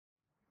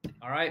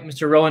All right,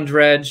 Mr. Rohan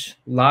Dredge,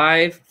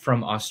 live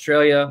from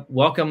Australia.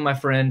 Welcome, my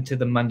friend, to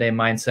the Monday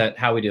Mindset.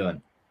 How we doing?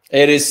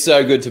 It is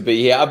so good to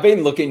be here. I've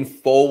been looking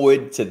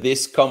forward to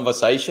this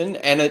conversation,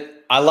 and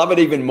I love it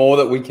even more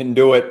that we can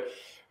do it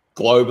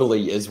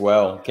globally as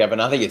well, Kevin.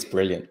 I think it's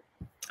brilliant.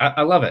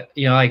 I love it.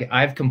 Like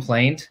I've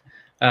complained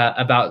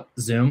about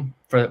Zoom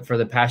for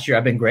the past year.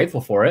 I've been grateful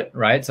for it,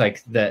 right? It's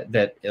like that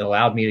it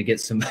allowed me to get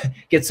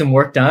some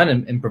work done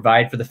and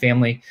provide for the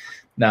family.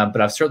 But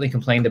I've certainly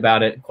complained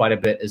about it quite a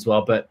bit as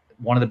well. But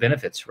one of the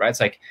benefits, right? It's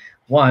like,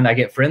 one, I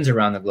get friends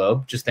around the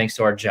globe just thanks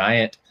to our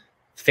giant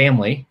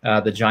family,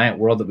 the giant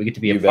world that we get to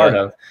be a part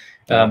of.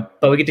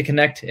 But we get to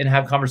connect and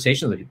have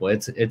conversations with people.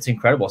 It's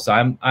incredible. So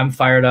I'm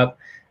fired up.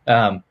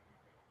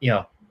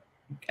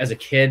 As a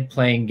kid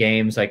playing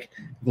games like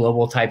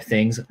global type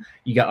things,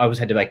 always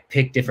had to like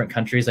pick different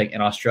countries. Like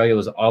in Australia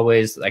was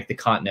always like the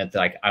continent that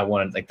like I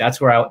wanted. Like that's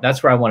where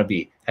I want to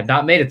be. Have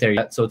not made it there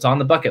yet, so it's on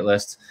the bucket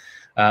list.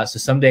 So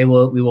someday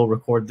we will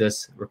record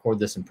this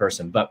in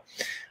person. But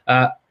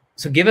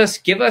so give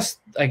us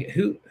like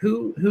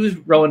who's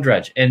Rohan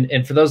Dredge,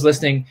 and for those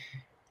listening,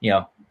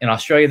 in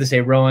Australia they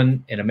say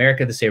Rohan, in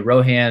America they say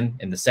Rohan,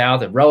 in the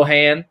South and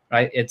Rohan,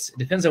 right? It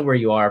depends on where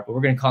you are, but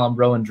we're going to call him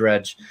Rohan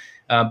Dredge.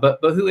 But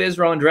who is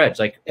Rohan Dredge?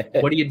 Like,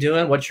 what are you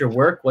doing? What's your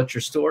work? What's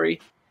your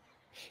story?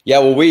 Yeah,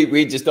 well,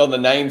 we just on the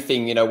name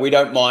thing, we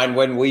don't mind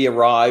when we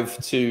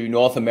arrive to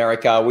North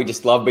America. We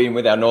just love being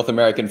with our North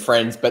American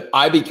friends. But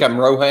I become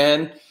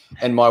Rohan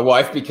and my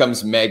wife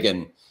becomes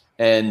Megan.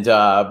 And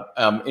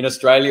in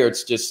Australia,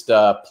 it's just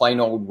plain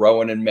old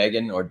Rohan and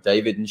Megan, or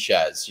David and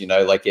Shaz.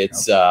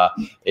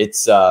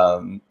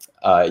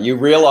 You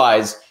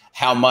realize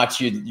how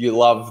much you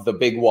love the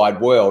big wide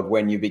world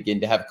when you begin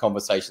to have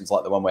conversations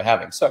like the one we're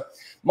having. So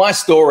my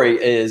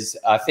story is,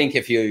 I think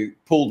if you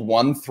pulled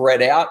one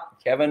thread out,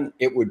 Kevin,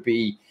 it would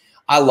be,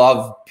 I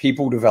love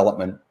people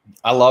development.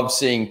 I love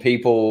seeing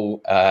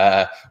people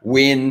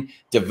win,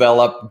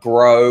 develop,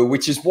 grow,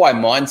 which is why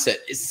mindset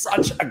is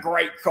such a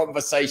great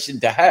conversation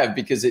to have,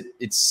 because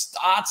it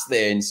starts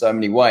there in so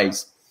many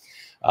ways.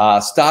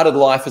 Started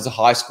life as a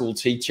high school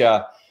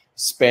teacher,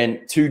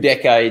 spent 2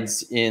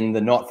 decades in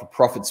the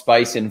not-for-profit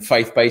space in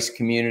faith-based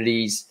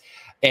communities,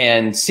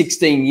 and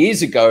 16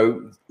 years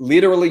ago,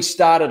 literally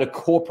started a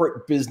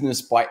corporate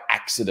business by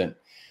accident.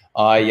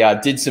 I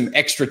did some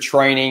extra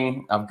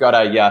training. I've got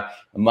a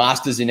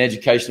master's in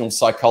educational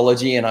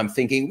psychology, and I'm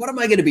thinking, what am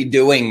I going to be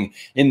doing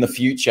in the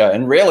future?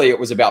 And really, it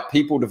was about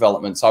people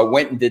development. So I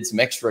went and did some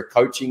extra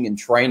coaching and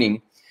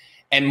training,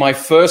 and my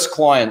first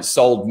client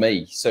sold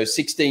me. So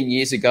 16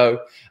 years ago,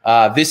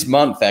 this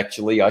month,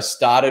 actually, I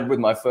started with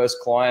my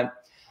first client.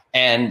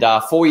 And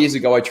 4 years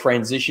ago, I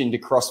transitioned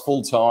across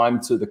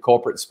full-time to the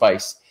corporate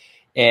space.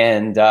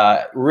 And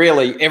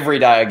really, every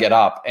day I get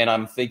up and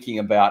I'm thinking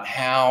about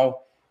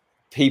how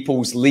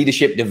people's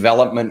leadership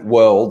development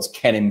worlds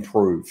can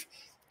improve.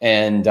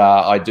 And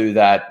I do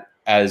that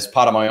as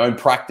part of my own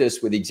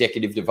practice with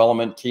executive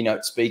development,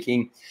 keynote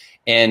speaking.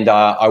 And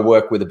I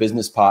work with a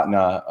business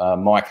partner,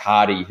 Mike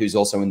Hardy, who's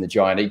also in the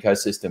giant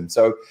ecosystem.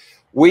 So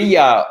we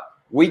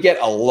get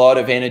a lot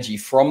of energy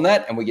from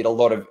that, and we give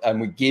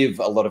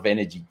a lot of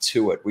energy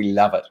to it. We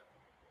love it.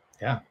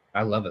 Yeah,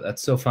 I love it.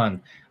 That's so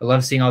fun. I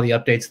love seeing all the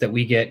updates that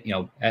we get.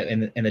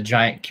 In the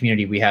giant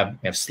community, we have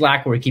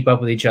Slack where we keep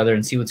up with each other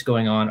and see what's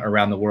going on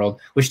around the world,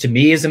 which to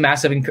me is a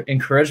massive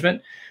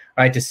encouragement,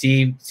 right? To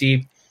see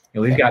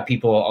we've got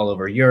people all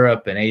over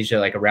Europe and Asia,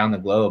 like around the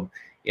globe,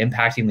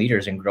 impacting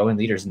leaders and growing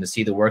leaders, and to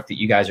see the work that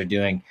you guys are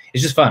doing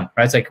is just fun,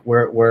 right? It's like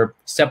we're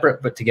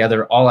separate but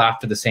together, all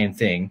after the same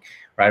thing,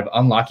 right? Of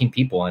unlocking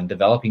people and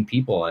developing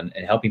people and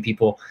helping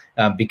people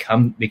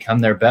become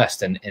their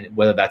best, and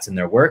whether that's in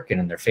their work and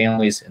in their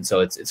families. And so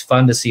it's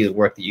fun to see the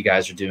work that you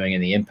guys are doing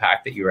and the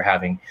impact that you are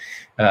having,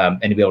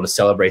 and to be able to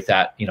celebrate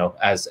that,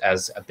 as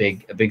a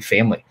big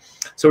family.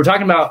 So we're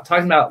talking about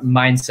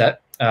mindset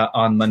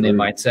on Monday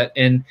Mindset,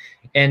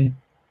 and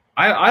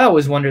I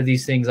always wonder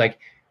these things, like,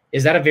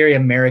 is that a very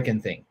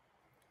American thing,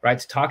 right?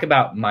 To talk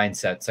about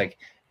mindsets, like,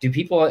 do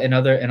people in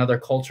other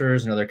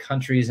cultures and other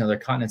countries and other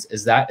continents,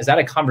 is that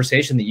a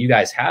conversation that you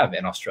guys have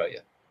in Australia?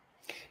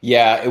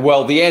 Yeah,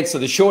 well,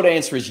 the short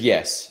answer is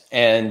yes.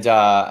 And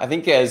I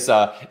think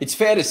it's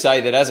fair to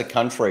say that as a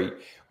country,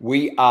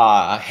 we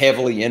are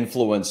heavily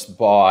influenced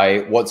by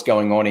what's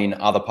going on in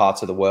other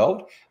parts of the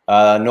world,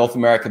 North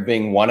America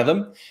being one of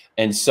them.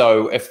 And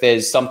so if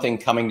there's something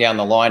coming down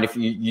the line, if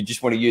you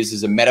just want to use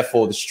as a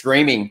metaphor, the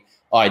streaming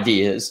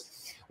ideas,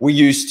 we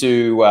used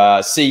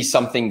to see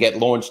something get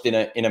launched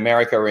in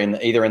America,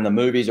 either in the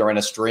movies or in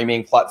a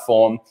streaming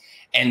platform,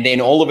 and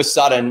then all of a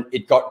sudden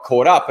it got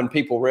caught up, and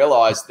people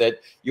realized that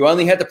you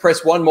only had to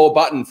press one more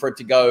button for it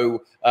to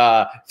go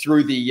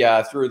through the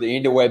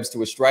interwebs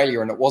to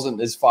Australia, and it wasn't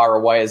as far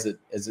away as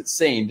it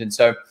seemed. And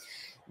so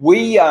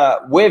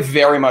we're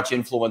very much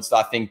influenced,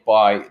 I think,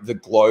 by the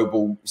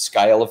global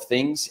scale of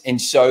things. And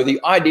so the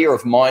idea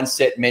of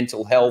mindset,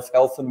 mental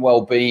health and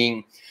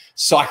well-being,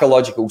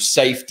 psychological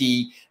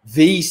safety,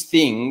 these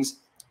things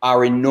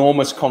are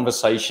enormous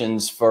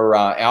conversations for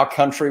our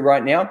country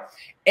right now.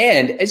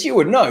 And as you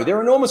would know, there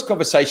are enormous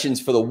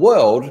conversations for the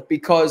world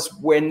because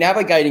we're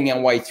navigating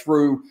our way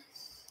through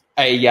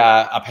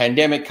a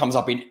pandemic. Comes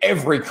up in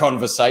every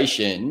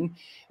conversation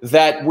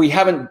that we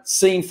haven't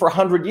seen for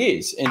 100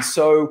 years. And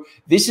so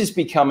this is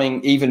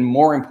becoming even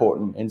more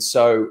important. And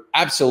so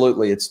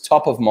absolutely, it's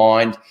top of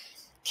mind,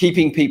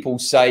 keeping people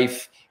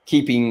safe,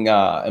 keeping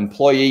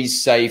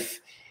employees safe,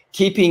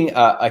 keeping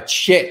a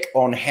check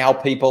on how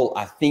people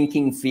are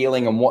thinking,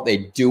 feeling, and what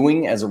they're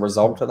doing as a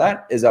result of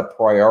that is a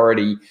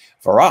priority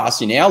for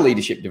us in our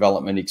leadership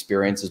development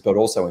experiences, but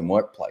also in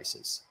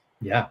workplaces.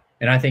 Yeah.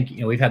 And I think,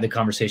 we've had the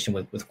conversation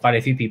with quite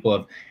a few people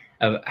of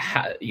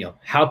how,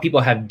 how people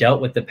have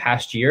dealt with the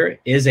past year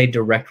is a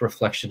direct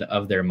reflection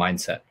of their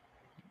mindset.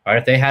 Right?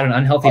 If they had an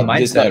unhealthy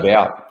mindset, no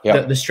doubt.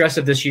 Yep. The stress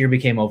of this year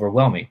became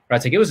overwhelming. Right?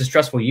 It's like it was a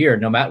stressful year,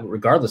 no matter,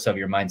 regardless of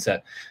your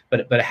mindset.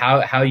 But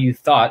how you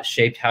thought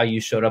shaped how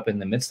you showed up in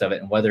the midst of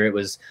it, and whether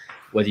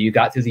you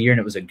got through the year and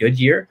it was a good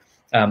year,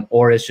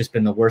 or it's just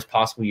been the worst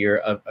possible year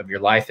of your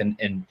life.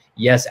 And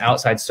yes,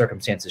 outside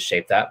circumstances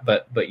shape that,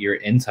 but your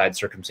inside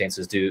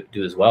circumstances do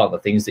as well. The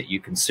things that you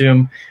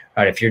consume,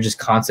 right? If you're just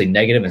constantly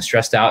negative and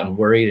stressed out and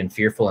worried and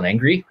fearful and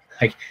angry,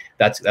 like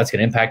that's going to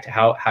impact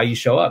how you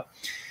show up.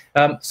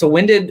 So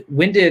when did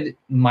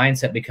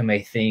mindset become a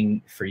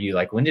thing for you?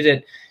 Like when did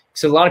it?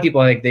 So a lot of people,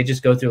 like, they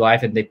just go through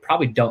life and they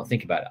probably don't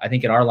think about it. I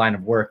think in our line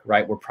of work,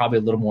 right, we're probably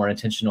a little more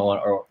intentional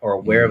or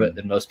aware of it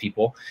than most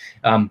people.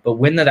 But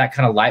when did that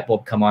kind of light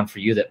bulb come on for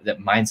you that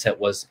mindset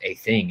was a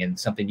thing and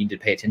something you need to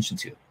pay attention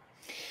to?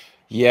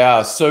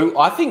 Yeah, so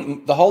I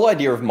think the whole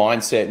idea of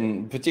mindset,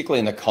 and particularly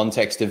in the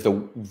context of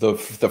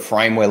the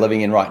frame we're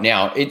living in right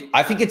now,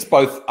 I think it's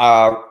both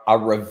a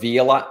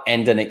revealer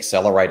and an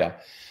accelerator.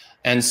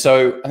 And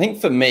so I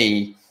think for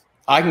me,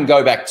 I can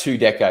go back 2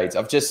 decades.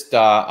 I've just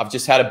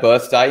had a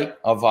birthday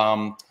of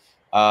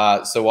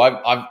so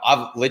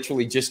I've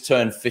literally just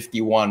turned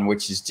 51,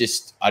 which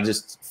is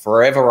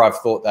forever I've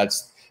thought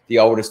that's the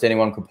oldest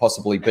anyone could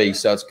possibly be.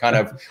 So it's kind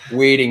of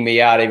weirding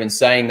me out even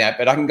saying that.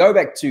 But I can go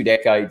back 2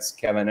 decades,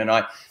 Kevin, and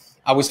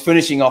I was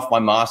finishing off my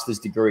master's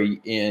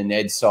degree in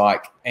ed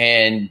psych,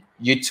 and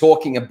you're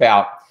talking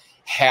about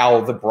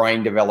how the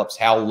brain develops,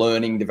 how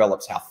learning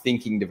develops, how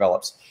thinking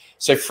develops.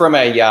 So from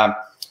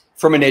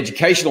an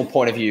educational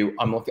point of view,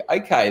 I'm looking,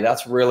 okay,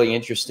 that's really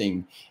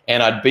interesting.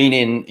 And I'd been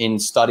in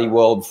study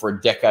world for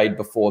a decade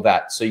before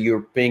that. So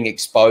you're being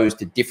exposed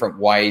to different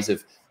ways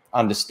of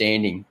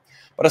understanding.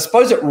 But I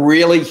suppose it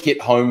really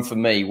hit home for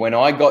me when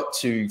I got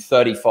to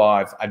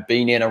 35. I'd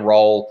been in a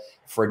role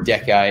for a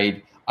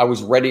decade. I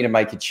was ready to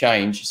make a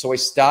change. So I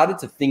started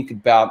to think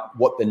about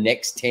what the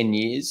next 10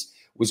 years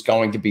was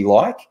going to be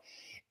like.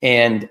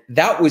 And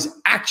that was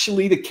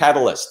actually the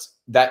catalyst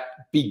that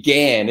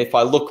began, if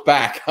I look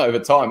back over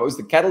time, it was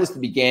the catalyst that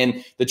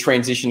began the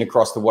transition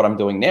across to what I'm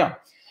doing now.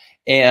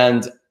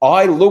 And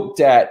I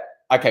looked at,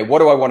 okay, what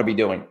do I want to be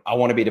doing? I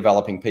want to be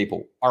developing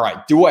people. All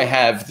right, do I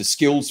have the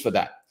skills for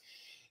that?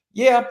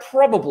 Yeah,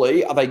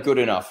 probably. Are they good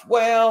enough?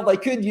 Well, they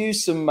could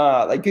use some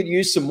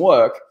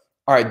work.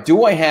 All right,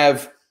 do I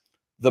have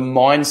the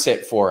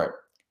mindset for it?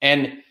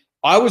 And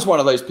I was one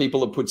of those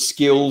people that put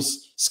skill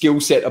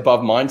set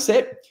above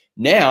mindset.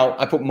 Now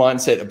I put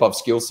mindset above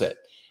skill set.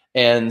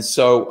 And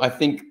so I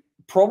think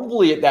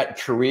probably at that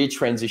career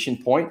transition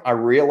point, I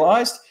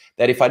realized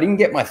that if I didn't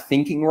get my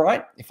thinking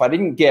right, if I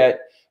didn't get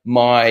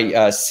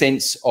my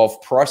sense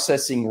of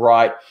processing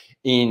right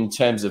in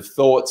terms of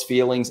thoughts,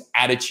 feelings,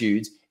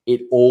 attitudes, it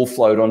all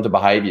flowed onto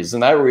behaviors.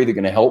 And they were either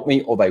going to help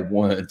me or they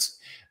weren't.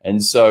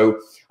 And so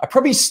I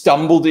probably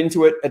stumbled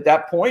into it at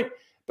that point.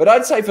 But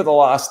I'd say for the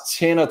last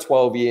 10 or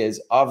 12 years,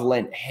 I've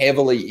lent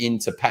heavily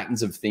into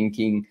patterns of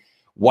thinking,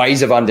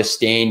 ways of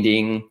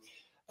understanding,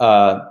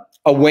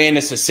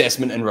 awareness,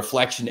 assessment, and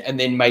reflection, and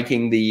then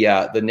making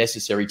the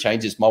necessary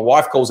changes. My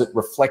wife calls it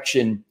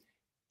reflection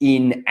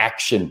in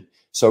action.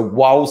 So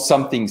while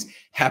something's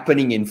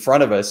happening in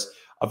front of us,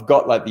 I've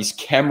got like this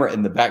camera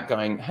in the back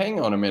going,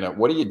 hang on a minute,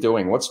 what are you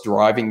doing? What's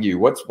driving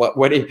you?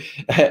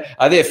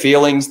 Are there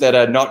feelings that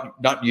are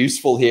not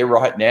useful here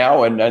right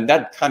now? And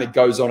that kind of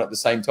goes on at the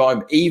same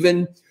time,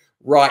 even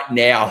right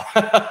now,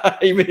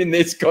 even in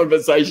this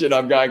conversation,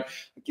 I'm going,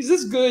 is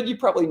this good? You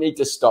probably need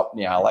to stop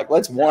now. Like,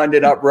 let's wind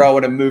it up,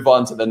 Rowan, and move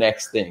on to the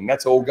next thing.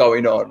 That's all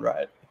going on,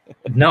 right?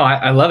 No,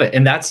 I love it.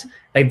 And that's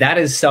like, that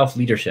is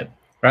self-leadership,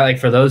 right? Like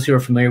for those who are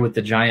familiar with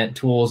the giant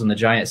tools and the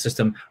giant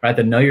system, right?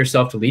 The know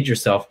yourself to lead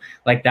yourself.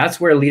 Like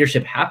that's where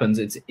leadership happens.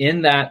 It's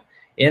in that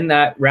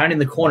rounding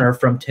the corner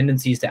from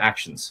tendencies to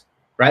actions,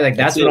 right? Like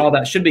that's what all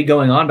that should be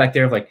going on back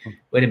there of like,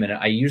 wait a minute,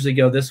 I usually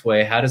go this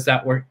way. How does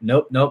that work?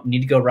 Nope. Need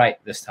to go right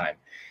this time.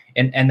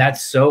 And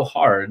that's so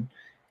hard.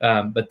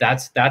 But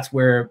that's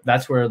where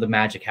the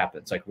magic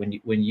happens. Like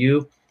when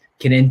you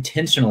can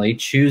intentionally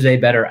choose a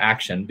better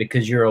action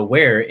because you're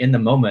aware in the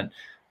moment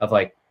of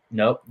like,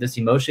 nope, this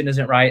emotion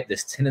isn't right.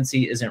 This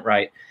tendency isn't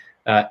right.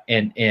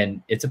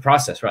 And it's a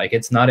process, right? Like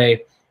it's not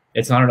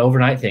an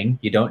overnight thing.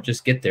 You don't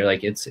just get there.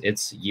 Like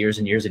it's years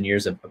and years and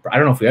years of, I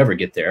don't know if we ever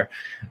get there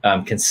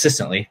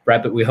consistently,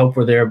 right? But we hope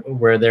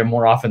we're there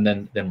more often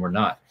than we're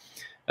not.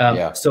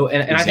 So,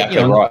 and exactly,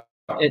 I think,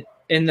 right.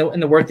 in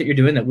the work that you're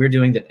doing, that we're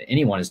doing, that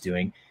anyone is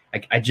doing,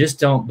 I just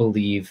don't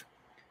believe,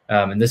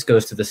 and this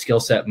goes to the skill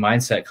set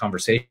mindset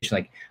conversation.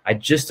 Like, I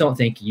just don't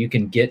think you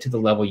can get to the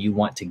level you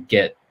want to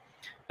get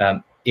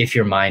if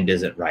your mind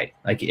isn't right.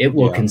 Like, it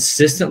will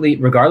consistently,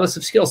 regardless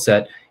of skill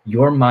set,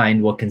 your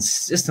mind will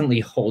consistently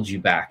hold you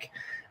back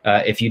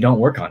if you don't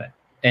work on it.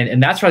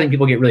 And that's why I think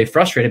people get really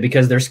frustrated,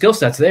 because their skill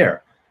set's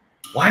there.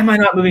 Why am I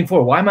not moving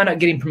forward? Why am I not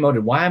getting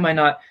promoted? Why am I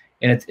not?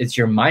 And it's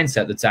your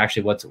mindset that's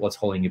actually what's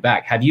holding you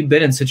back. Have you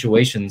been in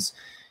situations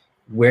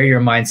where your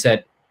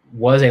mindset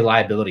was a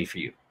liability for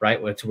you,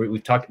 right? We'll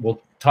talk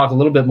a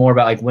little bit more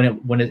about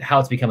like how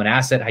it's become an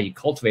asset, how you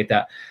cultivate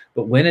that.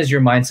 But when has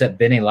your mindset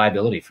been a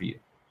liability for you?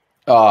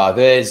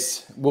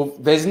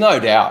 There's no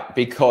doubt,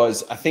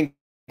 because I think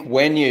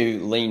when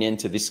you lean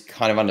into this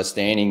kind of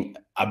understanding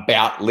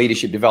about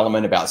leadership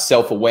development, about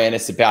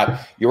self-awareness, about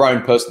your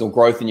own personal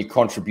growth and your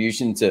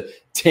contribution to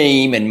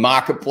team and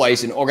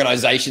marketplace and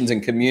organizations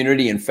and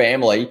community and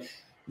family,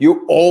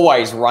 you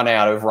always run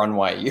out of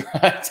runway.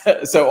 Right?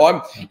 So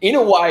I'm, in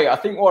a way, I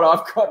think what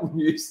I've gotten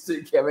used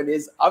to, Kevin,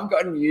 is I've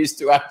gotten used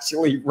to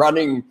actually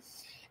running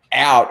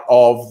out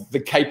of the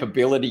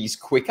capabilities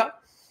quicker,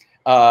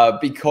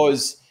 but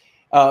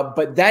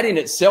that in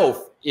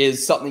itself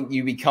is something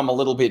you become a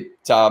little bit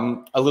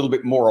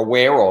more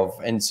aware of.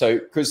 And so,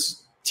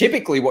 because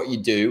typically what you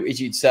do is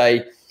you'd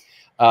say,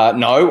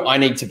 no, I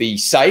need to be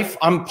safe.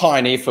 I'm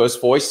pioneer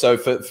first voice. So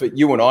for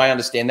you and I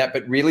understand that,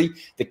 but really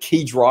the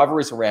key driver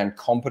is around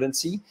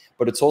competency,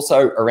 but it's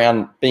also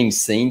around being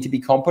seen to be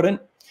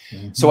competent.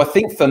 Mm-hmm. So I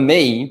think for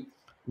me,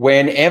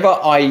 whenever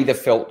I either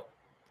felt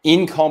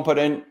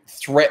incompetent,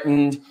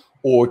 threatened,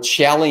 or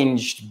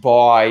challenged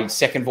by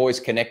second voice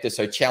connector,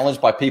 so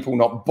challenged by people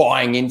not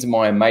buying into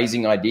my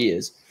amazing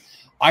ideas,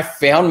 I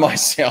found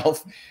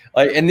myself,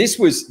 and this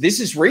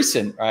is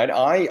recent, right?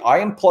 I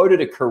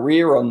imploded a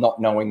career on not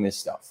knowing this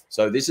stuff.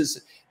 So this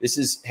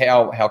is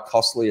how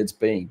costly it's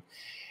been.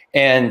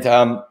 And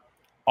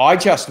I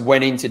just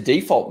went into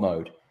default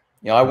mode.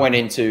 You know, I went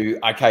into,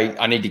 okay,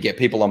 I need to get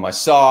people on my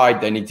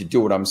side. They need to do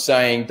what I'm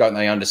saying. Don't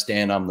they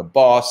understand I'm the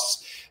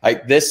boss?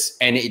 Like this,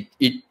 and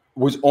it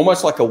was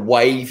almost like a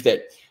wave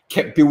that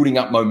kept building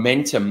up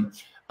momentum,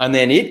 and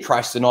then it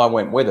crashed and I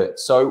went with it.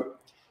 So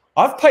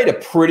I've paid a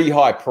pretty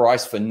high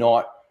price for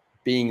not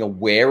being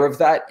aware of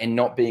that and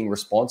not being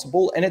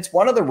responsible. And it's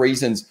one of the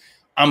reasons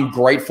I'm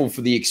grateful for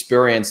the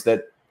experience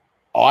that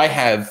I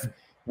have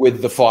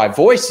with the 5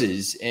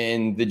 voices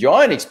and the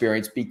giant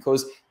experience,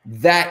 because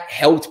that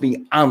helped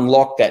me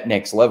unlock that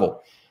next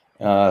level.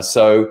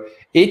 So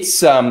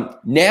it's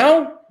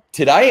now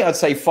today, I'd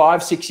say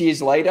 5-6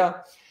 years later,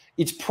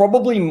 it's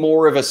probably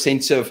more of a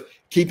sense of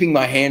keeping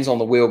my hands on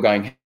the wheel,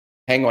 going,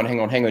 hang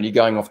on, you're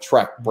going off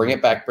track. Bring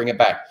it back.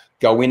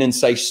 Go in and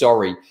say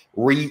sorry.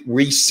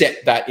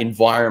 Reset that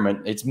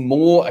environment. It's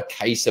more a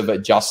case of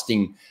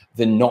adjusting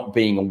than not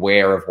being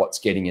aware of what's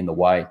getting in the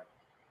way.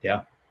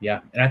 Yeah.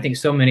 And I think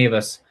so many of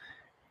us,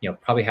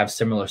 probably have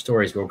similar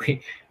stories where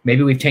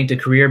maybe we've tanked a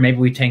career, maybe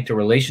we've tanked a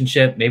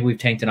relationship, maybe we've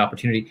tanked an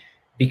opportunity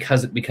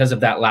because of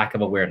that lack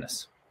of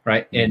awareness,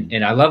 right? Mm-hmm.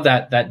 And I love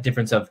that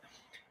difference of,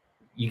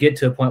 you get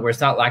to a point where it's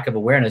not lack of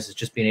awareness, it's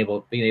just being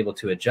able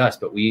to adjust.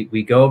 But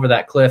we go over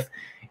that cliff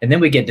and then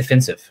we get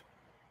defensive,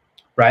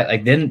 right?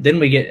 Like then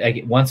we get,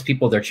 like, once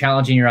they're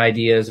challenging your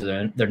ideas,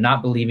 or they're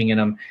not believing in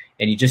them,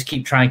 and you just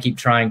keep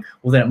trying.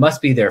 Well, then it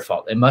must be their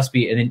fault. It must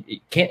be, and then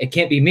it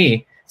can't be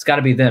me. It's got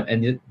to be them.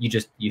 And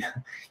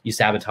you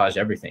sabotage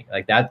everything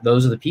like that.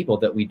 Those are the people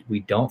that we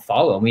don't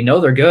follow. And we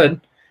know they're good,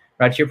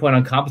 right? To your point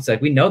on competence,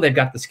 like, we know they've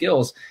got the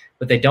skills,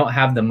 but they don't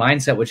have the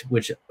mindset,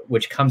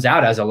 which comes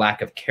out as a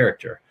lack of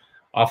character.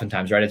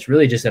 Oftentimes, right? It's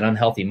really just an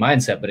unhealthy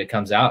mindset, but it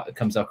comes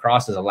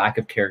across as a lack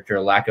of character,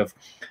 a lack of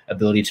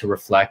ability to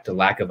reflect, a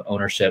lack of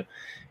ownership.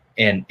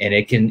 And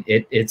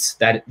it's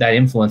that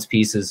influence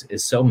piece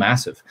is so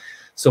massive.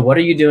 So what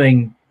are you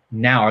doing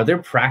now? Are there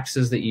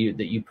practices that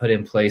you put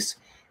in place?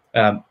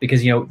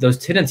 Because, those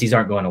tendencies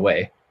aren't going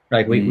away,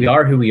 right? We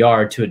are who we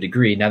are to a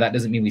degree. Now, that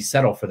doesn't mean we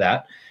settle for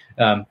that.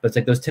 But it's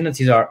like those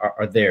tendencies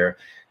are there.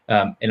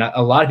 And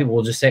a lot of people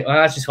will just say, oh,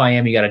 that's just who I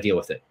am. You got to deal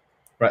with it.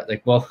 Right.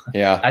 Like, well,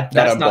 yeah,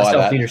 that's not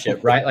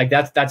self-leadership, right? Like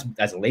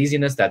that's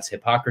laziness. That's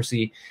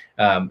hypocrisy.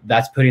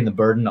 That's putting the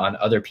burden on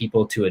other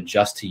people to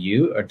adjust to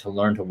you or to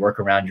learn to work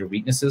around your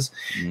weaknesses.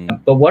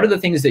 But what are the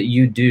things that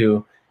you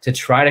do to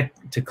try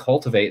to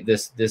cultivate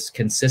this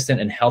consistent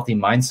and healthy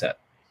mindset?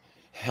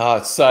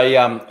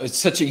 It's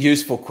such a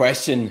useful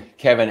question,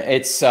 Kevin.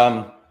 It's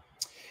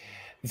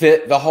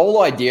the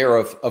whole idea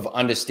of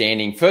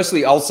understanding.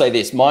 Firstly, I'll say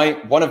this: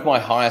 one of my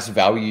highest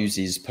values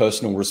is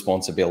personal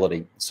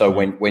responsibility. So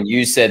when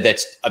you said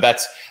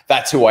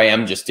that's who I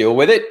am, just deal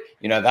with it.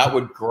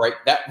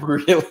 That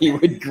really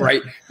would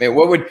great. Man,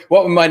 what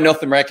would my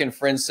North American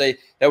friends say?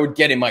 That would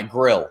get in my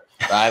grill,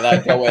 right?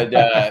 Like I would,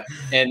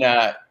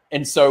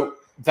 and so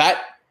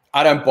that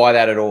I don't buy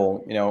that at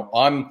all.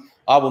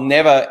 I will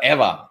never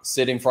ever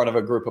sit in front of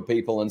a group of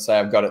people and say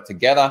I've got it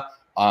together.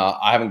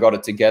 I haven't got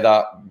it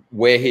together.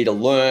 We're here to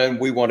learn.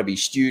 We want to be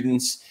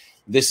students.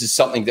 this is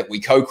something that we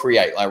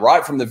co-create. Like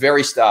right from the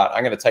very start,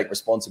 I'm going to take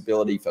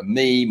responsibility for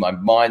me, my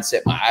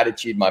mindset, my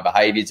attitude, my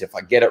behaviors. If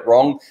I get it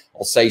wrong,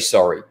 I'll say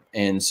sorry.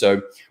 And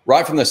so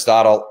right from the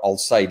start, I'll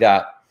say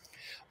that.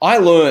 I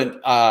learned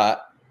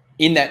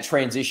in that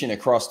transition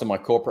across to my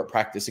corporate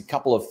practice a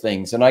couple of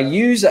things. And I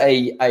use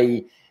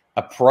a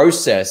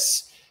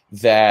process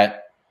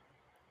that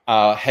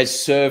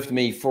has served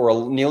me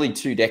for nearly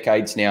 2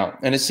 decades now.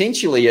 And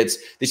essentially, it's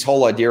this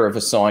whole idea of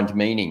assigned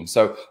meaning.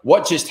 So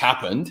what just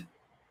happened?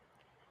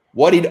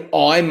 What did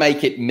I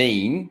make it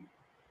mean?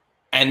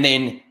 And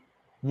then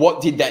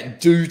what did that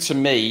do to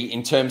me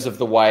in terms of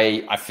the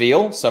way I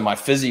feel? So my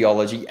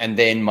physiology, and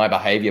then my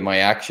behavior, my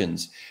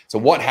actions. So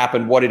what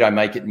happened? What did I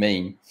make it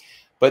mean?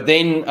 But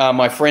then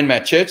my friend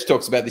Matt Church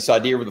talks about this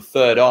idea of the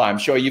third eye. I'm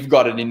sure you've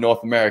got it in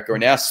North America.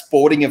 In our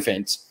sporting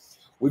events,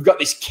 we've got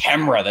this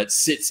camera that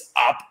sits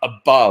up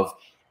above,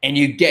 and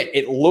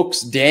it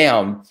looks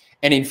down.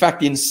 And in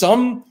fact, in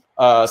some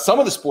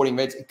of the sporting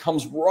events, it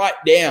comes right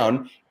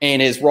down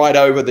and is right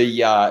over the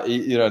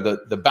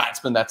the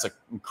batsman. That's a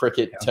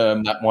cricket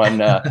term, that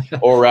one,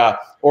 or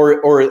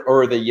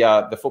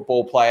the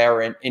football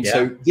player. And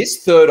so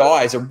this third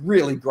eye is a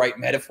really great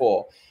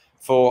metaphor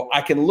for, I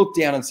can look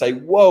down and say,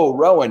 whoa,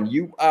 Rohan,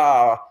 you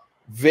are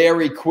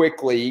very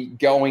quickly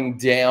going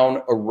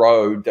down a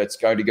road that's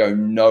going to go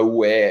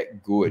nowhere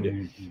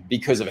good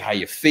because of how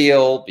you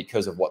feel,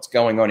 because of what's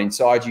going on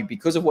inside you,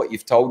 because of what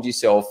you've told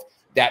yourself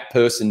that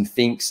person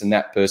thinks and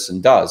that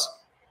person does.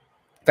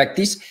 In fact,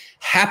 this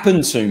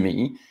happened to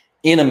me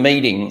in a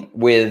meeting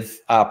with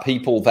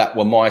people that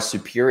were my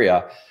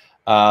superior.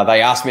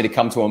 They asked me to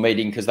come to a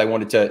meeting because they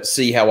wanted to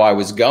see how I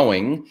was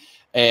going.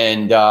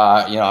 And,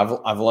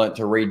 I've learned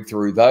to read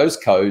through those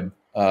code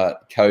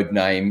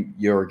name,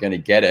 you're going to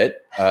get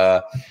it.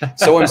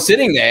 So I'm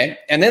sitting there,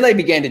 and then they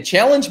began to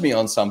challenge me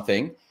on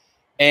something,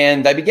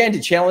 and they began to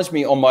challenge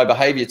me on my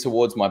behavior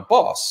towards my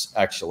boss,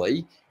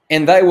 actually.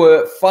 And they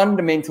were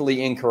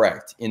fundamentally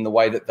incorrect in the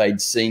way that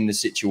they'd seen the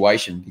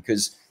situation,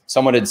 because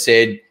someone had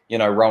said,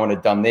 Rohan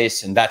had done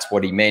this, and that's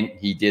what he meant.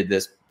 He did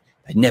this.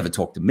 They never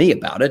talked to me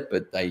about it,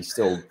 but they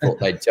still thought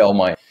they'd tell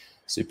my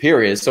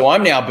superiors. So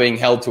I'm now being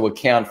held to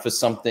account for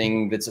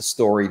something that's a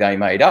story they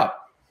made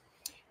up.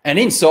 And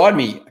inside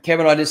me,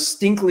 Kevin, I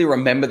distinctly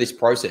remember this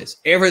process.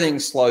 Everything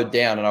slowed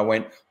down, and I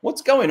went,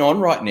 what's going on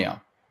right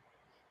now?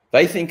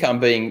 They think I'm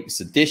being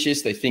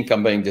seditious. They think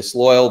I'm being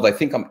disloyal. They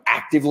think I'm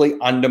actively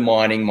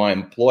undermining my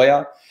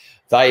employer.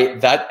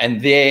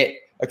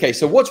 Okay,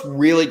 so what's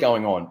really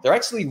going on? They're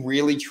actually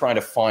really trying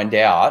to find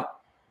out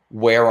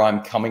where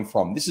I'm coming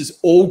from. This is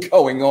all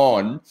going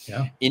on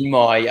in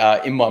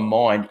my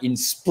mind in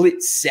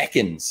split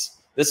seconds.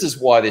 This is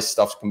why this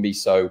stuff can be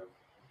so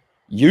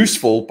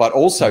useful, but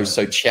also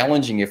so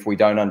challenging if we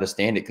don't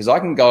understand it. Because I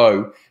can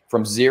go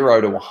from 0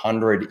 to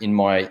 100 in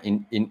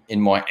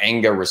my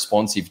anger,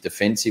 responsive,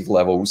 defensive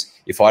levels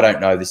if I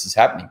don't know this is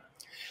happening.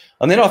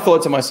 And then I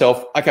thought to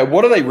myself, okay,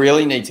 what do they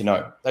really need to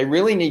know? They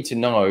really need to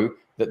know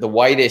that the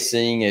way they're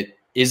seeing it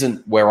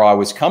isn't where I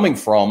was coming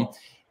from,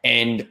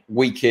 and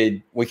we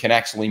can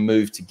actually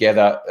move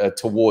together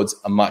towards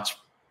a much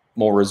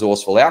more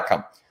resourceful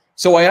outcome.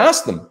 So I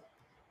asked them,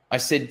 I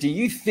said, do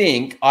you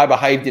think I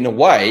behaved in a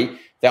way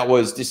that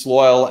was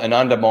disloyal and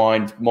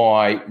undermined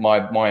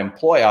my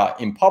employer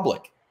in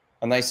public?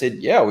 And they said,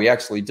 yeah, we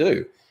actually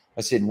do.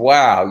 I said,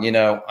 wow,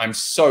 I'm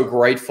so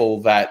grateful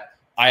that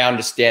I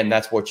understand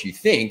that's what you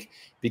think,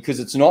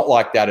 because it's not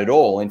like that at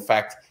all. In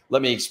fact,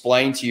 let me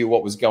explain to you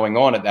what was going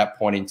on at that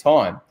point in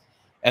time.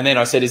 And then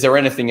I said, is there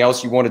anything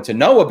else you wanted to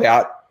know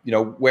about,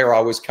 where I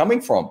was coming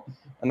from?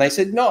 And they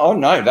said, no,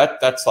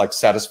 that's like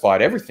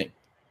satisfied everything.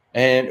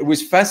 And it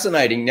was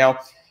fascinating. Now,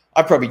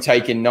 I've probably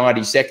taken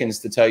 90 seconds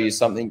to tell you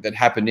something that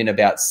happened in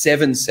about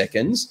 7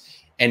 seconds,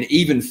 and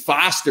even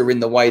faster in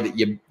the way that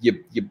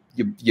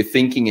you're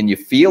thinking and you're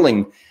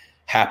feeling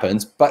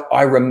happens. But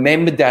I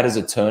remembered that as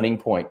a turning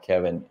point,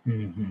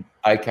 Kevin.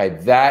 Okay,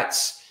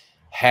 that's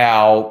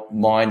how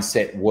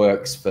mindset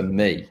works for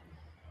me.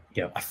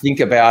 I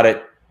think about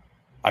it,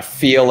 I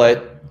feel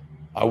it,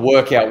 I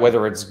work out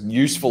whether it's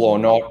useful or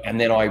not, and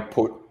then I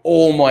put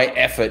all my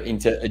effort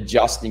into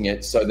adjusting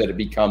it so that it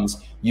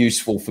becomes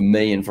useful for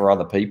me and for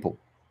other people.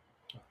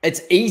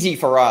 It's easy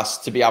for us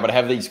to be able to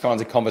have these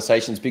kinds of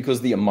conversations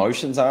because the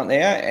emotions aren't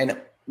there. And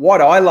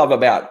what I love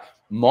about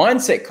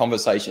mindset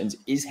conversations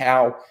is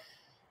how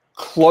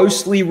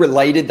closely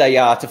related they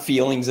are to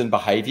feelings and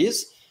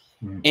behaviors.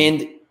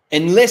 And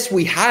unless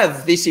we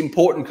have this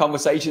important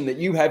conversation that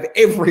you have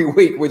every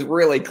week with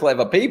really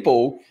clever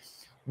people,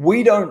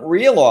 I don't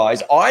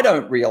realize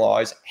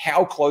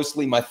how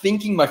closely my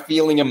thinking, my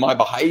feeling, and my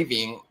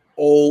behaving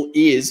all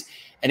is.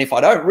 And if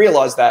I don't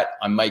realize that,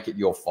 I make it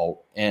your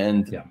fault.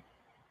 And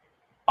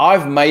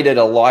I've made it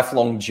a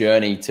lifelong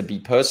journey to be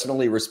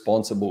personally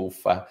responsible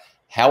for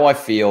how I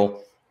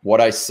feel,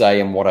 what I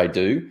say, and what I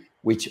do,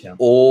 which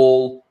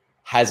all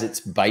has its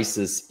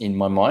basis in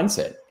my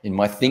mindset, in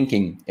my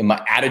thinking, in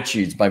my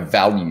attitudes, my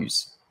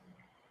values.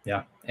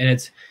 Yeah. And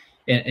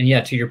And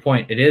yeah, to your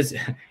point, it is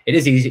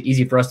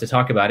easy for us to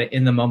talk about it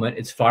in the moment.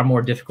 It's far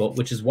more difficult,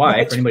 which is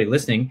why for anybody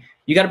listening,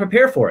 you got to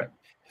prepare for it.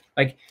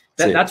 Like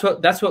that's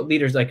what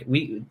leaders like.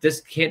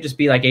 This can't just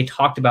be like a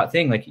talked about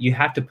thing. Like you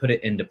have to put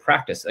it into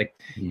practice. Like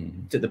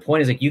to the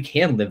point is like you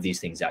can live these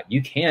things out.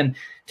 You can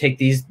take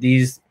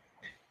these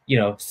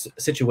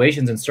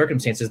situations and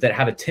circumstances that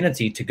have a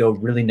tendency to go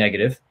really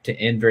negative, to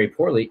end very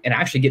poorly, and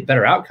actually get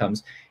better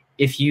outcomes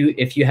if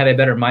you have a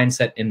better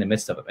mindset in the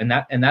midst of it.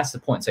 And that's the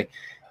point. It's like,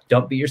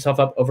 don't beat yourself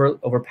up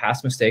over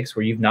past mistakes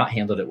where you've not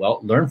handled it well.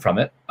 Learn from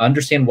it.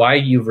 Understand why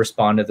you've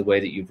responded the way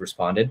that you've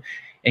responded,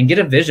 and get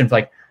a vision for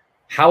like,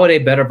 how would a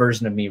better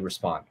version of me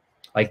respond?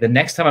 Like the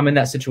next time I'm in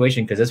that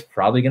situation, because it's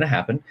probably going to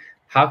happen.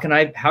 How can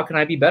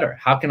I be better?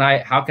 How can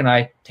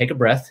I take a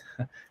breath,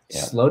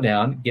 slow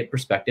down, get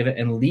perspective,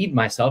 and lead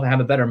myself and have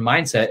a better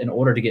mindset in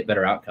order to get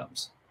better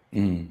outcomes?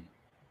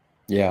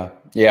 Yeah,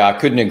 I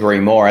couldn't agree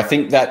more. I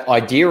think that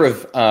idea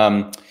of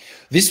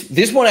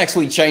this one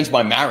actually changed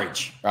my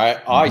marriage, right?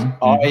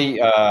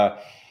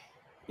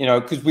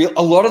 Because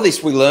a lot of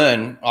this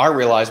I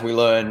realize we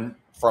learn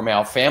from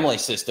our family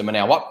system and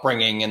our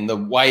upbringing and the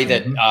way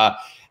that,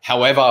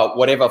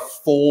 whatever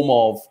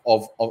form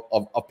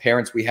of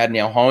parents we had in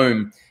our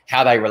home,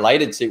 how they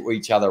related to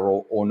each other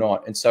or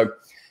not. And so,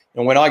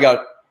 when I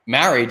got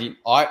married,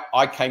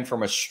 I came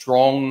from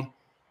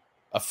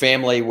a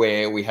family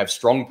where we have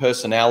strong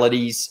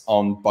personalities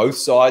on both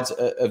sides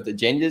of the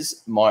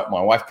genders. My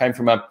wife came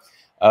from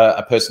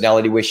a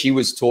personality where she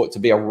was taught to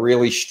be a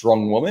really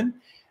strong woman.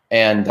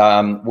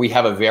 And we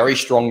have a very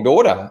strong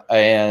daughter.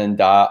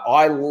 And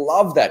I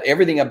love that.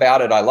 Everything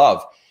about it I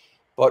love.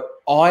 But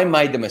I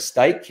made the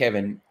mistake,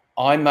 Kevin.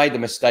 I made the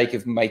mistake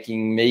of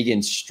making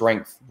Megan's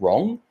strength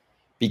wrong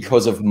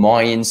because of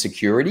my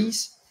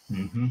insecurities.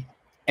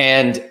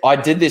 And I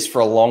did this for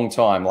a long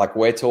time. Like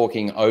we're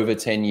talking over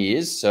 10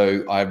 years.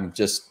 So I'm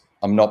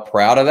not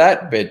proud of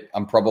that, but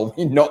I'm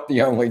probably not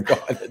the only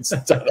guy that's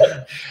done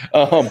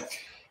it.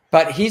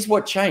 But here's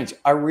what changed.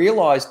 I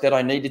realized that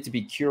I needed to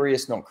be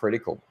curious, not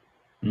critical.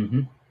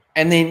 And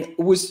then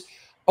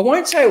I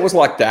won't say it was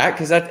like that,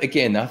 because that,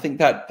 again, I think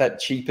that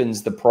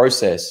cheapens the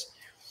process.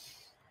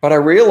 But I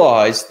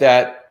realized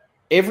that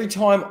every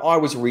time I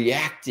was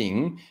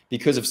reacting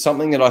because of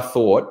something that I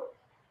thought,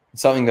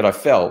 something that I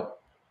felt,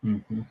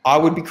 I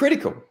would be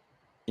critical.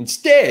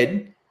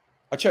 Instead,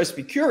 I chose to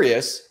be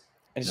curious,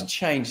 and it's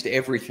changed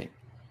everything,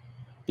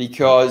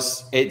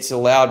 because it's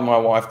allowed my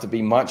wife to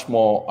be much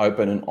more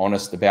open and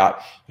honest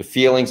about her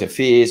feelings, her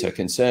fears, her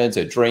concerns,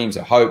 her dreams,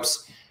 her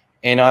hopes.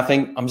 And I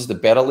think I'm just a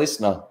better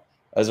listener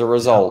as a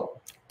result.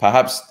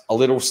 Perhaps a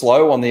little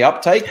slow on the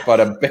uptake,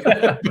 but a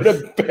better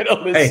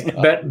listener.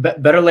 Hey,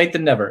 better late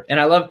than never. And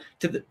I love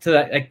to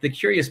that, like the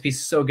curious piece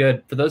is so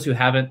good. For those who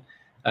haven't,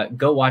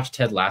 go watch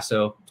Ted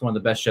Lasso. It's one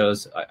of the best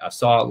shows I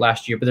saw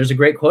last year. But there's a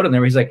great quote in there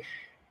where he's like,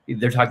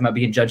 they're talking about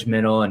being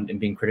judgmental and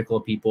being critical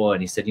of people.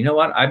 And he said, you know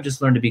what? I've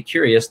just learned to be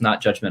curious,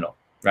 not judgmental,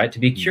 right? To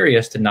be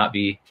curious, to not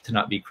be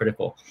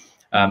critical.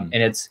 And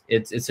it's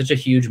such a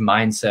huge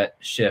mindset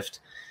shift.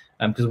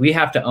 Because we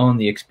have to own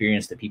the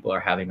experience that people are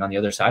having on the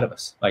other side of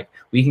us. Like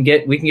we can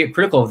get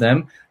critical of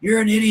them.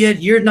 You're an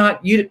idiot. You're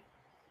not you.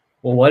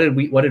 Well, what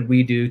did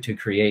we do to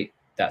create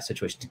that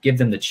situation, to give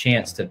them the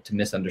chance to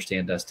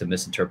misunderstand us, to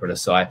misinterpret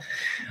us? So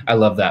I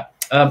love that.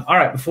 All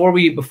right, before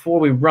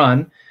we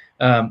run,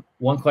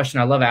 one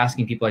question I love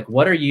asking people, like,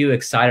 what are you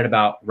excited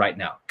about right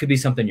now? Could be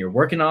something you're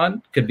working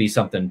on. Could be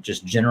something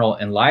just general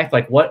in life.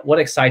 Like what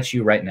excites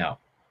you right now?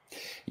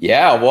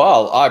 Yeah,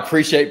 well, I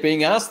appreciate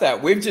being asked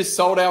that. We've just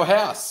sold our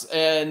house,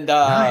 and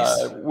nice.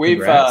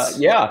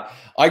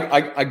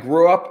 I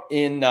grew up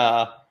in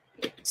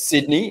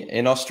Sydney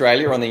in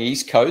Australia on the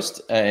East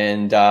Coast,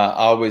 and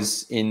I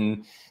was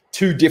in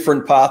two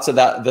different parts of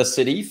the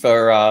city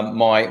for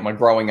my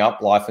growing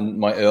up life and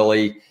my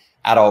early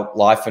adult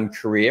life and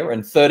career.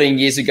 And 13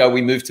 years ago,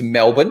 we moved to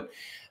Melbourne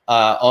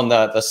on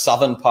the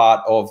southern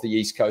part of the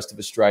East Coast of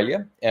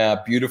Australia.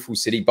 Beautiful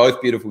city,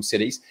 both beautiful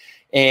cities.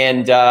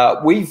 And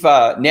we've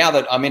now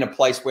that I'm in a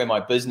place where my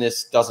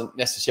business doesn't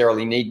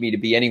necessarily need me to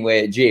be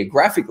anywhere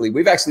geographically,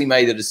 we've actually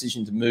made the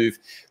decision to move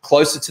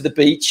closer to the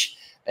beach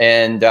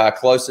and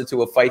closer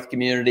to a faith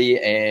community.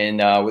 And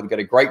we've got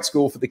a great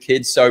school for the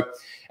kids. So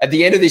at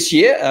the end of this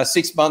year,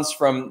 6 months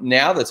from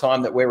now, the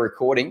time that we're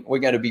recording, we're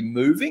going to be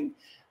moving.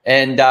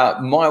 And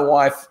my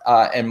wife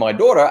and my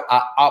daughter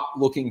are up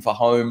looking for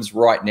homes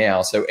right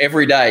now. So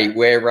every day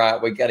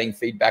we're getting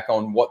feedback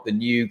on what the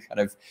new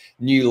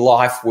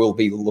life will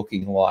be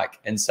looking like.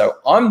 And so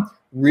I'm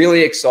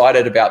really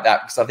excited about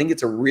that, because I think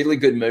it's a really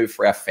good move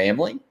for our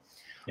family.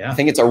 Yeah. I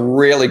think it's a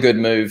really good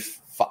move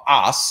for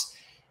us.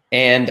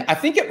 And I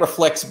think it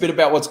reflects a bit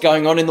about what's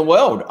going on in the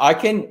world. I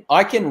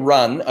can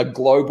run a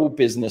global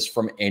business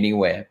from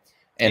anywhere.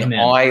 And Amen.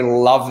 I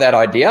love that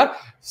idea.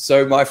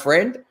 So, my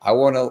friend, I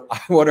want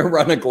to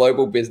run a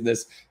global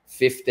business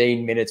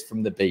 15 minutes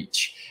from the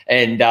beach,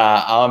 and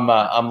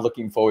I'm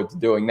looking forward to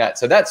doing that.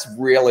 So that's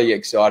really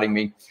exciting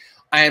me.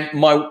 And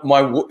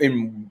my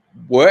in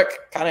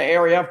work kind of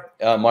area,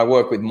 my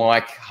work with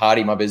Mike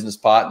Hardy, my business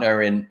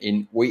partner,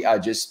 and we are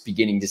just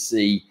beginning to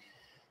see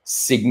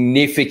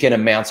significant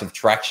amounts of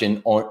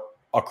traction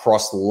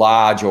across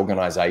large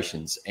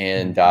organizations.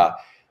 And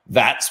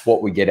that's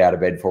what we get out of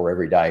bed for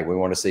every day. We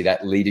want to see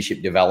that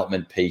leadership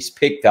development piece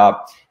picked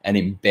up and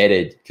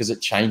embedded, because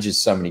it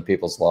changes so many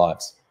people's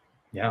lives.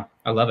 Yeah,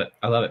 I love it.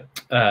 I love it.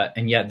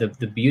 And yet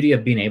the beauty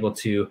of being able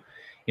to,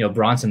 you know,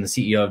 Bronson, the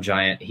CEO of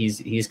Giant,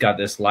 he's got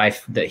this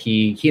life that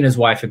he and his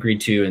wife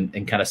agreed to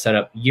and kind of set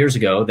up years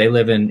ago. They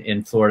live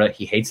in Florida.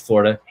 He hates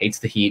Florida, hates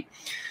the heat.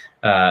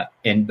 But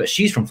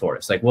she's from Florida.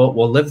 It's like,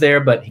 we'll live there,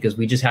 but because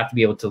we just have to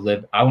be able to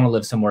live. I want to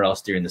live somewhere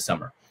else during the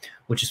summer,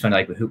 which is funny.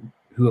 Like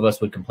who of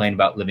us would complain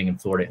about living in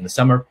Florida in the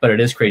summer? But it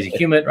is crazy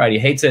humid, right? He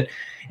hates it.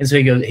 And so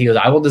he goes,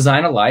 I will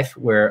design a life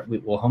where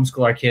we'll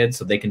homeschool our kids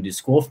so they can do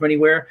school from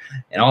anywhere.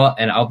 And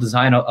I'll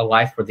design a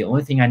life where the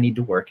only thing I need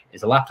to work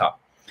is a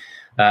laptop.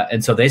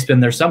 And so they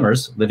spend their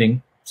summers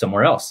living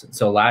somewhere else. And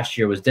so last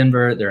year was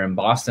Denver. They're in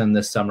Boston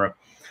this summer.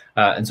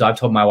 And so I've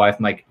told my wife,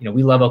 I'm like, you know,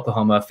 we love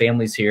Oklahoma,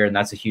 family's here, and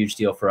that's a huge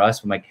deal for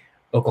us. I'm like,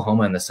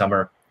 Oklahoma in the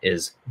summer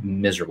is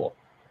miserable.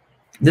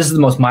 This is the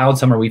most mild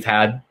summer we've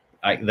had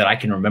that I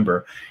can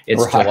remember.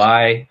 It's right.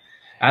 July,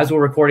 as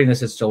we're recording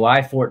this, it's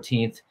July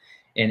 14th,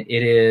 and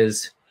it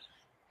is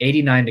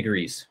 89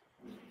 degrees.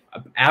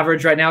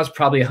 Average right now is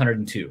probably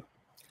 102.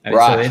 I mean,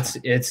 right.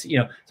 So it's, you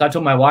know, so I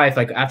told my wife,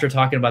 like, after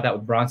talking about that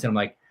with Bronson, I'm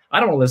like, I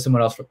don't want to live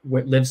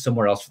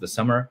somewhere else for the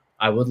summer.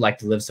 I would like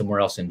to live somewhere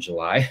else in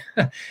July.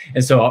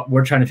 And so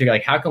we're trying to figure,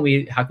 like, how can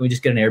we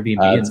just get an Airbnb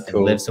and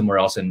live somewhere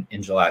else in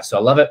July? So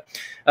I love it.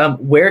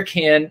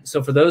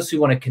 So for those who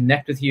want to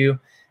connect with you,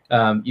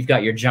 you've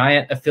got your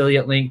Giant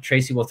affiliate link.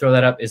 Tracy will throw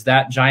that up. Is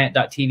that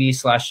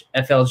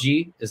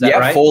giant.tv/FLG? Is that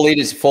right? 4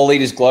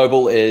 Leaders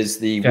Global is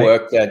the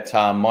work that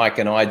Mike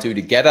and I do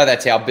together.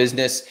 That's our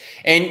business.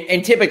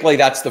 And typically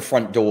that's the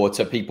front door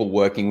to people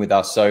working with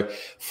us. So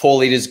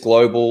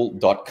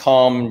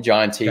 4leadersglobal.com,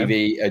 Giant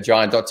TV,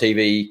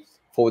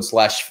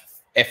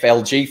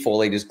 giant.tv/FLG, 4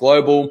 Leaders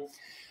Global.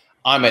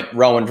 I'm at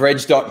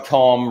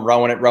RohanDredge.com,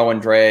 Rohan at Rohan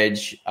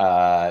Dredge.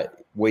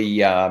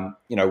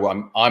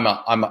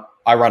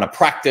 I run a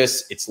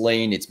practice. It's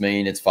lean, it's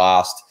mean, it's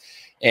fast.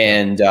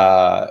 And,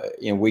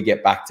 we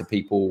get back to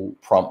people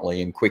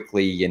promptly and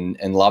quickly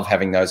and love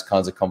having those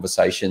kinds of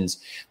conversations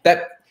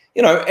that,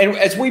 and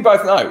as we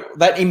both know,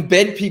 that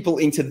embed people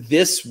into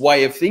this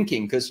way of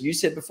thinking. Because you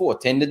said before,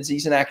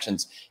 tendencies and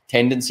actions.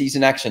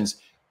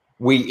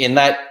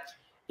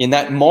 In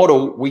that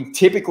model, we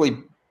typically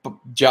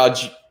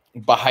judge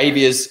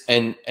behaviors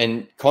and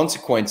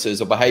consequences,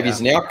 or behaviors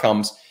and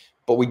outcomes,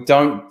 but we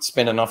don't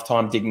spend enough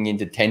time digging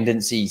into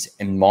tendencies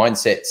and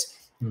mindsets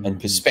and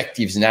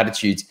perspectives and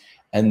attitudes.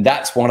 And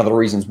that's one of the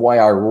reasons why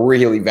I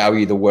really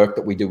value the work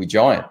that we do with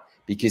Giant,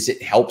 because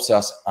it helps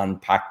us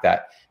unpack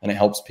that and it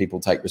helps people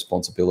take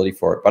responsibility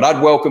for it. But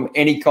I'd welcome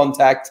any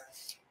contact.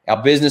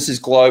 Our business is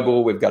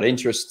global. We've got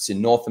interests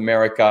in North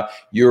America,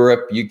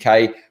 Europe,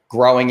 UK,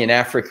 growing in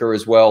Africa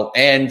as well.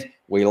 And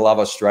we love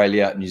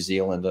Australia, New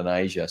Zealand, and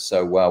Asia.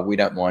 So we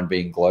don't mind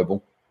being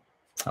global.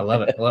 I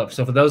love it.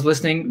 So for those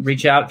listening,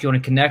 reach out if you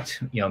want to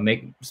connect.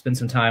 Spend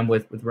some time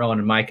with Rohan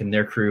and Mike and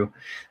their crew,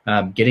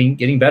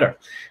 getting better.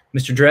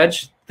 Mr.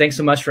 Dredge, thanks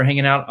so much for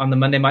hanging out on the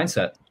Monday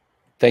Mindset.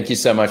 Thank you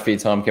so much for your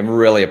time, Kim.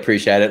 Really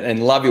appreciate it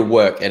and love your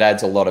work. It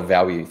adds a lot of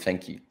value.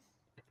 Thank you.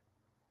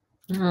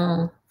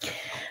 That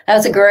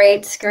was a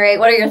great.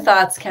 What are your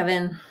thoughts,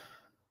 Kevin?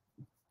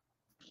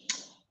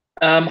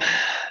 I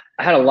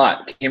had a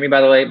lot. Can you hear me,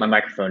 by the way? My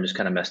microphone just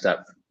kind of messed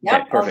up. Yeah,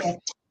 okay,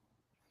 perfect.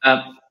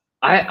 Okay.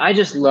 I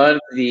just love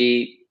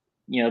the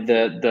I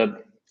don't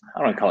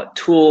want to call it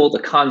tool, the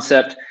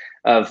concept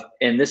of,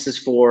 and this is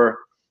for,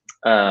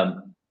 he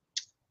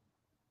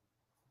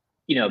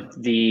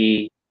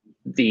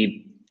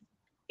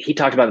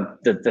talked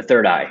about the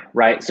third eye,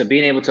 right? So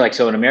being able to,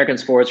 so in American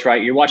sports,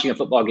 right, you're watching a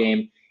football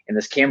game and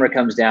this camera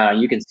comes down,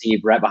 you can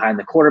see right behind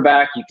the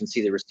quarterback, you can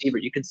see the receiver,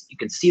 you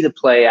can see the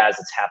play as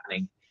it's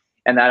happening.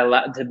 And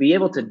to be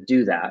able to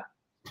do that,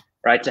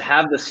 right, to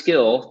have the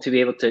skill to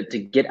be able to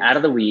get out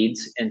of the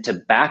weeds and to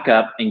back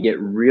up and get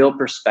real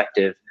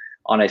perspective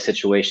on a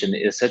situation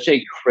is such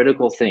a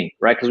critical thing,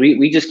 right? Because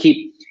we just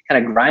keep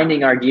kind of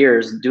grinding our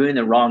gears, doing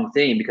the wrong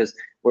thing because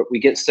we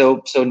get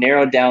so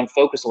narrowed down,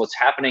 focused on what's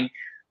happening.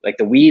 Like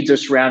the weeds are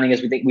surrounding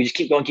us. We think we just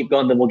keep going,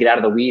 then we'll get out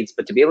of the weeds.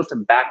 But to be able to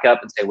back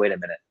up and say, wait a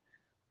minute,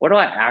 what do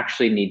I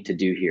actually need to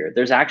do here?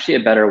 There's actually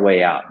a better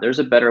way out. There's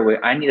a better way.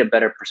 I need a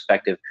better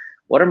perspective.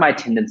 What are my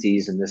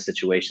tendencies in this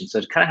situation?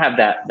 So to kind of have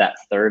that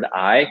third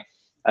eye,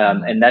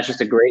 and that's just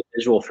a great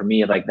visual for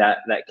me, like that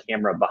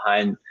camera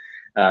behind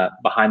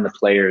the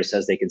players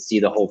as they can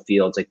see the whole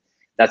field. It's like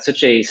that's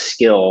such a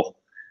skill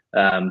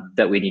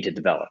that we need to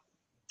develop.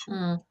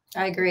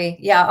 I agree.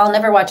 Yeah, I'll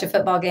never watch a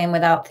football game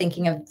without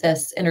thinking of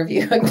this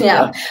interview.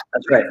 Yeah,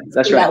 that's right.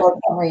 That's right.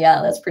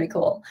 Yeah, that's pretty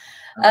cool.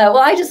 Well,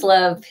 I just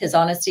love his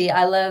honesty.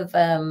 I love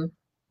when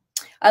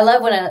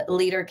a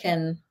leader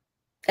can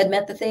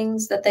admit the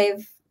things that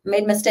they've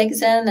made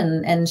mistakes in,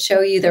 and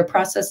show you their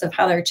process of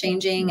how they're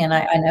changing. And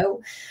I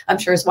know, I'm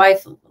sure his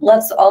wife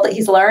loves all that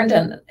he's learned,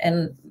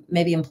 and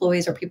maybe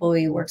employees or people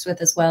he works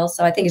with as well.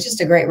 So I think it's just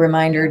a great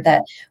reminder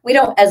that we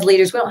don't, as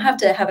leaders, we don't have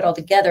to have it all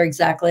together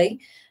exactly,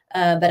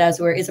 but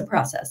it's a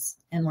process,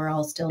 and we're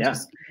all still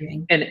just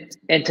doing.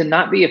 And to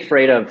not be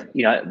afraid of,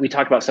 we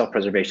talk about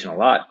self-preservation a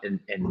lot, and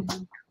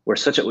we're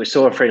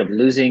so afraid of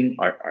losing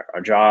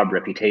our job,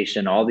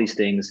 reputation, all these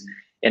things.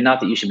 And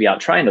not that you should be out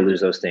trying to lose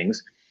those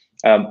things,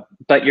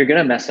 but you're going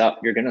to mess up,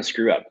 you're going to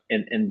screw up.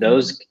 And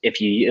those, if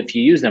you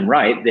use them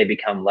right, they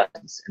become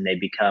lessons, and they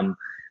become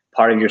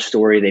part of your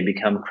story. They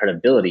become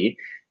credibility,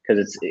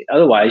 because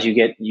otherwise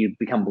you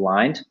become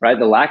blind, right?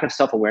 The lack of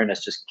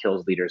self-awareness just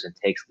kills leaders and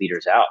takes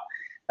leaders out.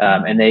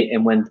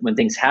 And when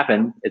things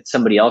happen, it's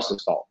somebody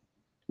else's fault.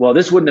 Well,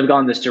 this wouldn't have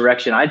gone this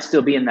direction. I'd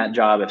still be in that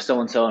job if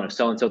so-and-so, and if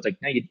so-and-so. It's like,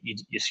 no,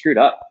 you screwed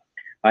up.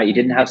 You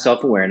didn't have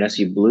self-awareness.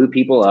 You blew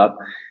people up.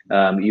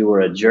 You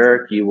were a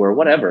jerk. You were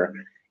whatever.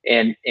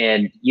 And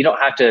you don't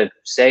have to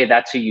say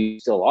that's who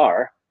you still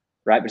are,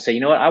 right? But say, you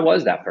know what? I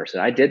was that person.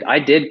 I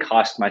did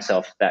cost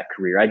myself that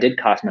career. I did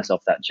cost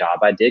myself that job.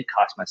 I did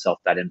cost myself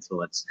that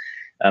influence.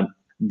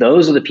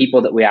 Those are the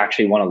people that we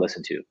actually want to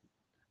listen to.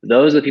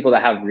 Those are the people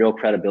that have real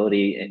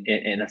credibility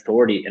and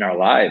authority in our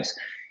lives.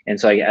 And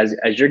so as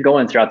you're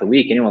going throughout the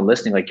week, anyone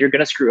listening, like, you're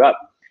going to screw up.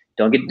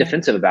 Don't get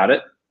defensive about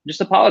it.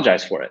 Just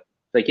apologize for it.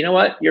 Like, you know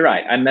what? You're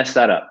right. I messed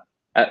that up.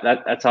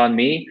 That's on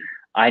me.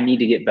 I need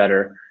to get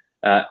better.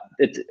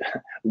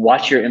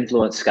 Watch your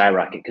influence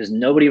skyrocket, because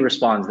nobody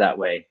responds that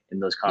way in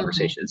those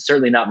conversations. It's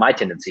certainly not my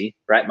tendency,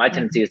 right? My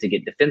tendency is to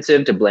get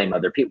defensive, to blame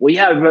other people. Well,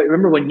 yeah,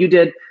 remember when you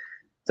did?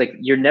 It's like,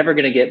 you're never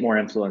going to get more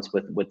influence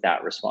with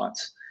that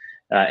response.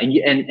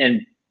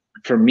 And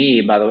for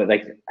me, by the way,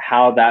 like,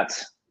 how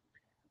that's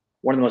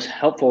one of the most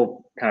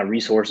helpful kind of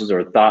resources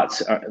or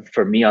thoughts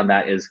for me on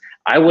that is,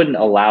 I wouldn't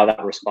allow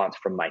that response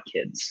from my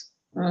kids.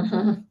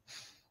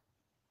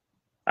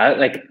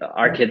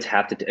 Our kids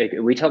have to,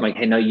 we tell them, like,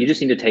 hey, no, you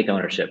just need to take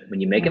ownership. When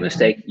you make a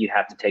mistake, you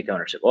have to take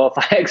ownership. Well, if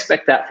I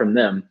expect that from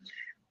them,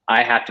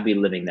 I have to be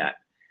living that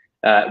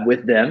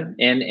with them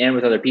and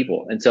with other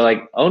people. And so,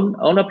 like,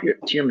 own up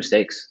to your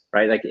mistakes,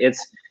 right? Like,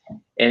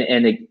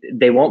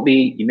 they won't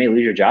be, you may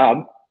lose your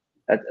job.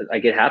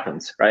 Like, it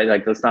happens, right?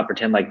 Like, let's not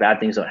pretend like bad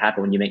things don't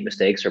happen when you make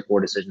mistakes or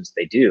poor decisions.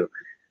 They do,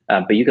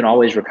 but you can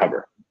always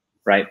recover,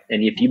 right?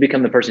 And if you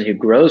become the person who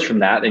grows from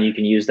that, then you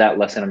can use that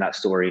lesson and that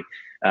story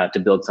to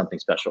build something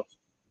special.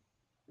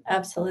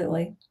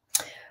 Absolutely.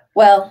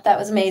 Well, that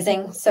was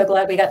amazing. So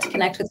glad we got to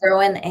connect with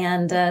Rohan,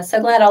 and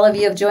so glad all of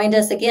you have joined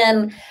us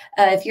again.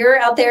 If you're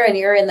out there and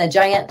you're in the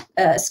giant,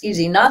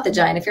 not the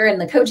giant, if you're in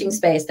the coaching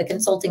space, the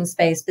consulting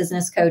space,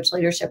 business coach,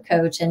 leadership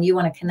coach, and you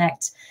want to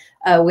connect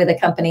with a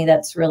company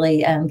that's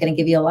really going to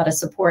give you a lot of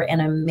support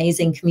and an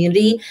amazing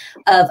community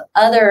of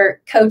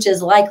other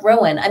coaches like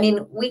Rohan. I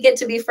mean, we get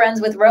to be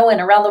friends with Rohan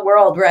around the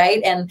world,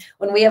 right? And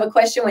when we have a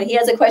question, when he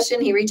has a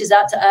question, he reaches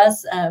out to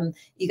us.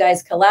 You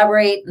guys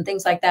collaborate and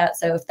things like that.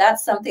 So if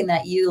that's something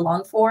that you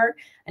long for,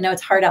 I know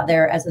it's hard out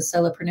there as a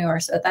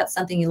solopreneur. So if that's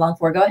something you long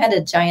for, go ahead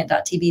to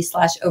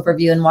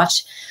giant.tv/overview and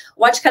watch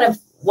kind of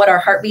what our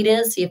heartbeat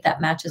is, see if that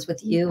matches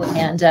with you,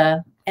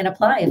 and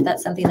apply if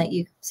that's something that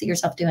you see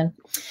yourself doing.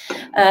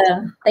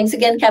 Thanks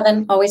again,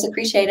 Kevin. Always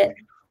appreciate it.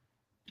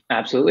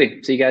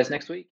 Absolutely. See you guys next week.